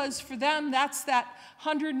truth was, for them, that's that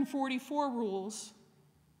 144 rules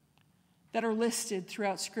that are listed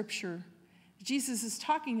throughout Scripture Jesus is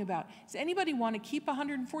talking about. Does anybody want to keep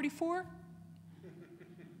 144?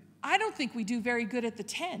 I don't think we do very good at the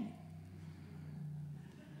 10.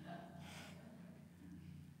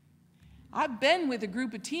 I've been with a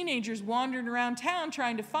group of teenagers wandering around town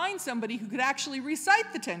trying to find somebody who could actually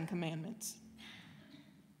recite the 10 Commandments.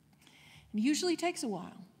 It usually takes a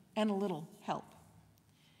while and a little help.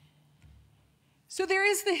 So there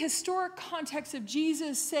is the historic context of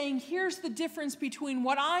Jesus saying, here's the difference between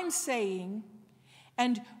what I'm saying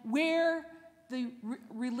and where the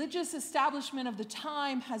religious establishment of the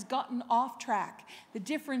time has gotten off track, the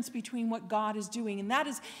difference between what God is doing. And that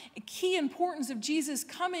is a key importance of Jesus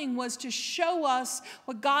coming, was to show us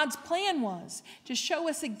what God's plan was, to show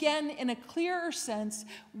us again in a clearer sense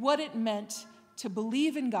what it meant to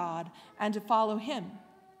believe in God and to follow him.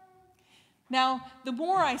 Now, the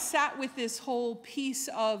more I sat with this whole piece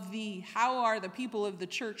of the how are the people of the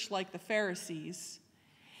church like the Pharisees,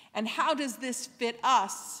 and how does this fit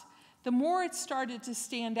us, the more it started to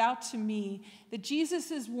stand out to me that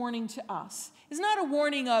Jesus' warning to us is not a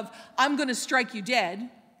warning of, I'm going to strike you dead.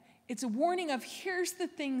 It's a warning of, here's the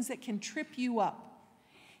things that can trip you up.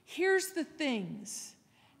 Here's the things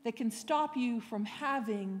that can stop you from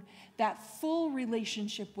having that full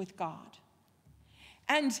relationship with God.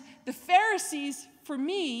 And the Pharisees, for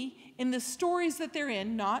me, in the stories that they're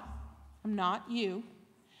in, I'm not you,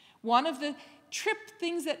 one of the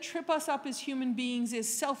things that trip us up as human beings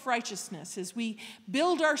is self-righteousness, as we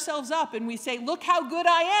build ourselves up and we say, look how good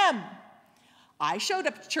I am. I showed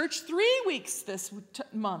up to church 3 weeks this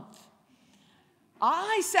month.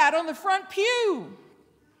 I sat on the front pew.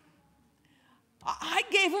 I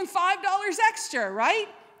gave him $5 extra, right?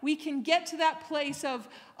 We can get to that place of,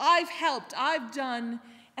 I've helped, I've done,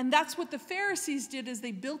 and that's what the Pharisees did as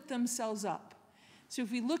they built themselves up. So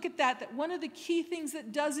if we look at that one of the key things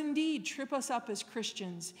that does indeed trip us up as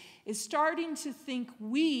Christians is starting to think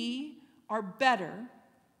we are better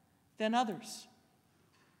than others.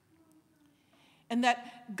 And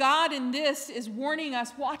that God in this is warning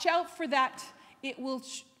us, watch out for that. It will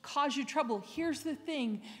cause you trouble. Here's the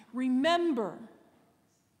thing. Remember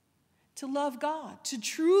to love God, to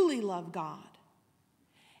truly love God.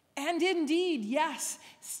 And indeed, yes,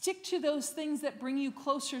 stick to those things that bring you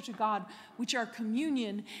closer to God, which are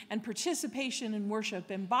communion and participation in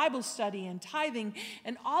worship and Bible study and tithing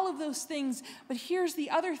and all of those things. But here's the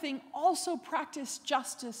other thing, also practice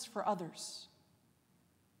justice for others.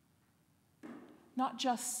 Not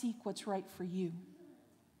just seek what's right for you.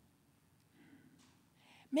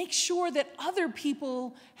 Make sure that other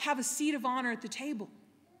people have a seat of honor at the table.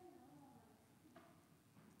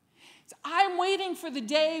 I'm waiting for the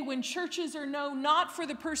day when churches are known not for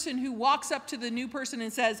the person who walks up to the new person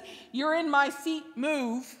and says, you're in my seat,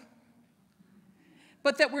 move,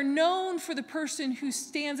 but that we're known for the person who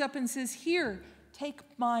stands up and says, here, take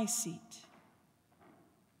my seat.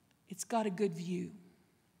 It's got a good view.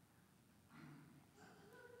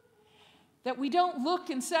 That we don't look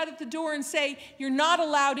and sit at the door and say, you're not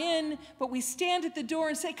allowed in, but we stand at the door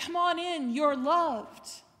and say, come on in, you're loved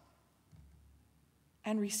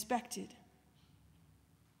and respected.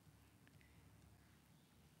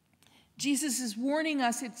 Jesus is warning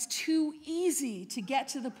us it's too easy to get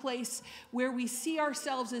to the place where we see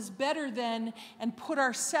ourselves as better than and put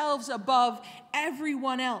ourselves above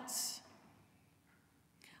everyone else.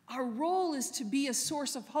 Our role is to be a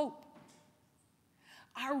source of hope.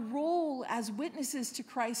 Our role as witnesses to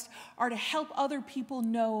Christ are to help other people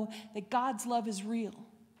know that God's love is real.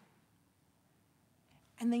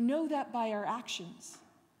 And they know that by our actions,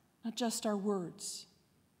 not just our words.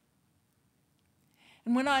 And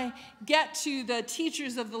And when I get to the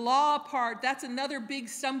teachers of the law part, that's another big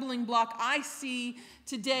stumbling block I see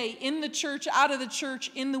today in the church, out of the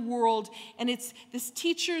church, in the world. And it's this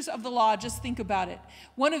teachers of the law. Just think about it.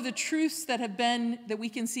 One of the truths that we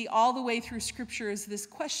can see all the way through Scripture is this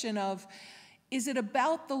question of, is it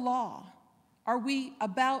about the law? Are we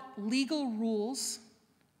about legal rules?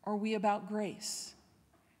 Or are we about grace?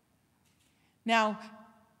 Now,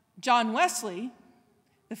 John Wesley,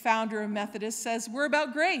 the founder of Methodist, says we're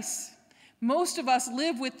about grace. Most of us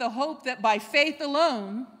live with the hope that by faith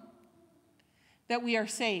alone that we are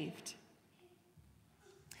saved.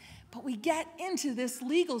 But we get into this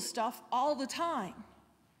legal stuff all the time.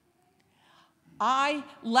 I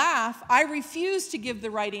laugh. I refuse to give the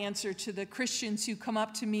right answer to the Christians who come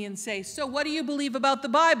up to me and say, so what do you believe about the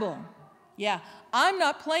Bible? Yeah, I'm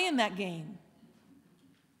not playing that game.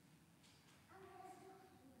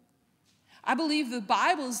 I believe the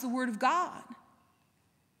Bible is the Word of God.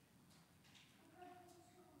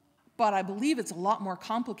 But I believe it's a lot more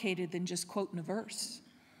complicated than just quoting a verse.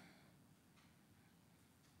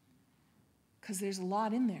 Because there's a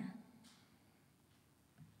lot in there.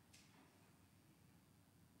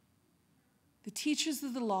 The teachers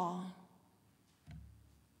of the law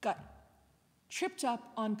got tripped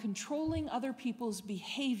up on controlling other people's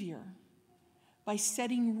behavior by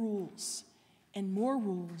setting rules and more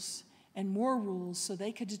rules and more rules so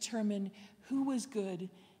they could determine who was good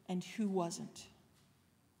and who wasn't.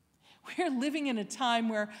 We're living in a time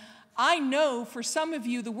where I know for some of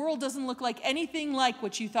you the world doesn't look like anything like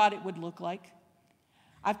what you thought it would look like.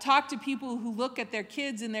 I've talked to people who look at their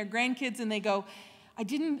kids and their grandkids and they go,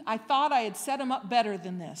 I thought I had set them up better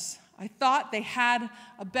than this. I thought they had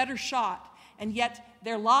a better shot, and yet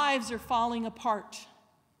their lives are falling apart.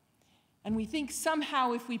 And we think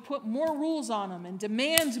somehow if we put more rules on them and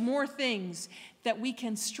demand more things, that we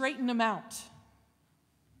can straighten them out.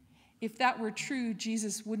 If that were true,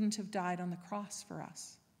 Jesus wouldn't have died on the cross for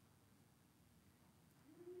us.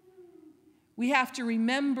 We have to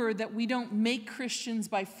remember that we don't make Christians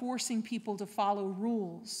by forcing people to follow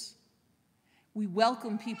rules. We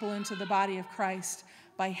welcome people into the body of Christ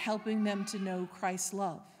by helping them to know Christ's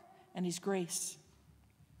love and his grace.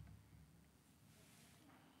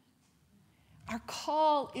 Our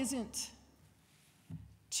call isn't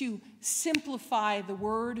to simplify the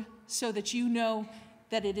word so that you know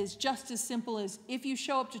that it is just as simple as if you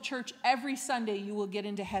show up to church every Sunday, you will get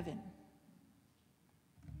into heaven.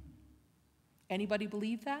 Anybody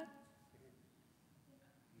believe that?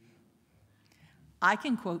 I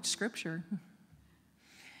can quote scripture.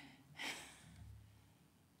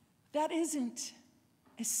 That isn't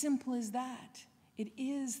as simple as that. It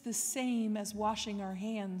is the same as washing our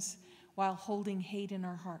hands while holding hate in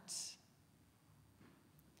our hearts.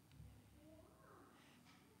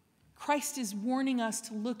 Christ is warning us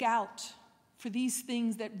to look out for these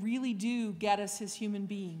things that really do get us as human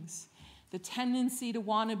beings. The tendency to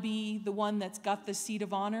want to be the one that's got the seat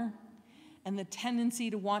of honor, and the tendency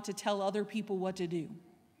to want to tell other people what to do.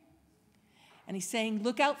 And he's saying,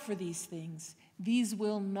 look out for these things. These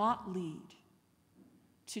will not lead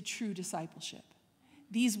to true discipleship.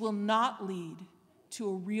 These will not lead to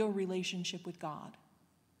a real relationship with God.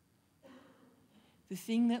 The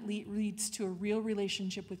thing that leads to a real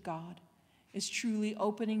relationship with God is truly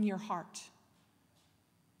opening your heart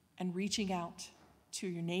and reaching out to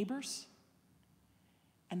your neighbors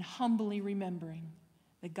and humbly remembering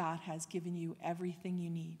that God has given you everything you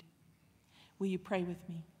need. Will you pray with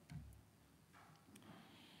me?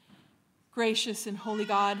 Gracious and holy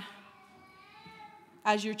God,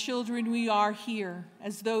 as your children, we are here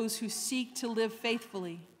as those who seek to live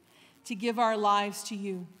faithfully, to give our lives to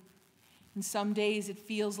you. And some days it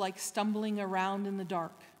feels like stumbling around in the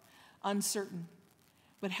dark, uncertain.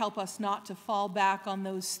 But help us not to fall back on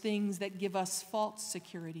those things that give us false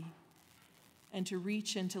security, and to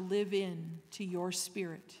reach and to live in to your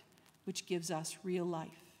Spirit, which gives us real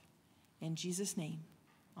life. In Jesus' name,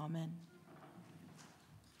 amen.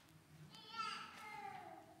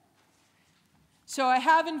 So I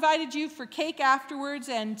have invited you for cake afterwards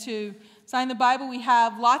and to sign the Bible. We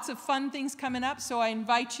have lots of fun things coming up, so I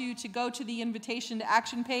invite you to go to the invitation to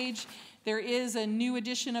action page. There is a new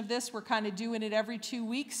edition of this. We're kind of doing it every 2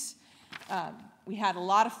 weeks. We had a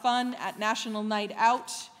lot of fun at National Night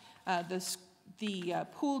Out. The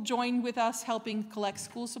pool joined with us helping collect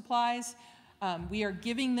school supplies. We are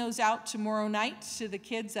giving those out tomorrow night to the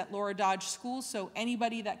kids at Laura Dodge School, so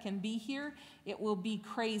anybody that can be here, it will be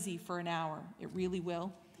crazy for an hour. It really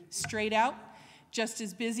will. Straight out, just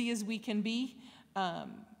as busy as we can be.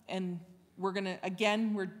 And we're going to,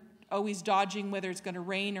 again, we're always dodging whether it's going to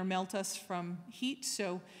rain or melt us from heat,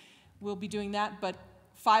 so we'll be doing that. But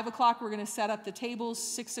 5 o'clock, we're going to set up the tables.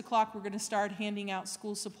 6 o'clock, we're going to start handing out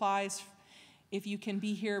school supplies. If you can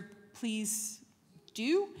be here, please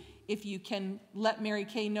do. If you can let Mary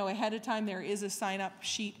Kay know ahead of time, there is a sign-up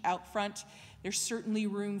sheet out front. There's certainly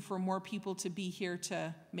room for more people to be here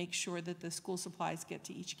to make sure that the school supplies get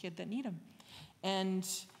to each kid that need them. And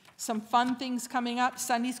some fun things coming up.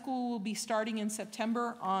 Sunday school will be starting in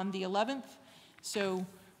September on the 11th. So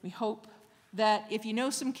we hope that if you know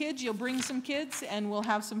some kids, you'll bring some kids, and we'll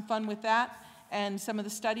have some fun with that. And some of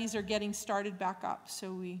the studies are getting started back up,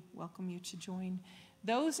 so we welcome you to join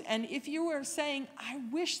those. And if you were saying, I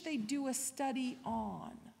wish they'd do a study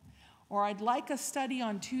on, or I'd like a study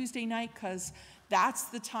on Tuesday night because that's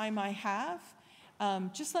the time I have,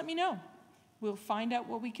 just let me know. We'll find out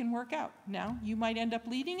what we can work out. Now, you might end up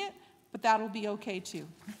leading it, but that'll be okay too.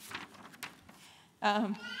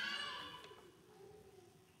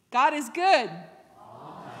 God is good.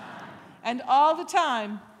 And all the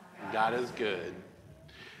time. God is good.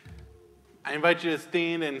 I invite you to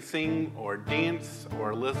stand and sing or dance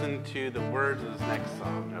or listen to the words of this next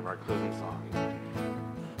song, of our closing song.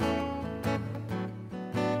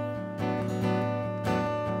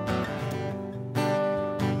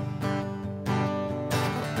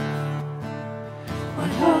 What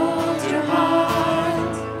holds your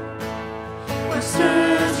heart? What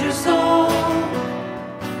stirs your soul?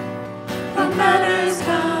 What matters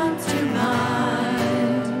comes to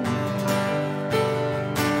mind?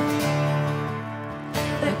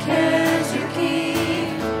 The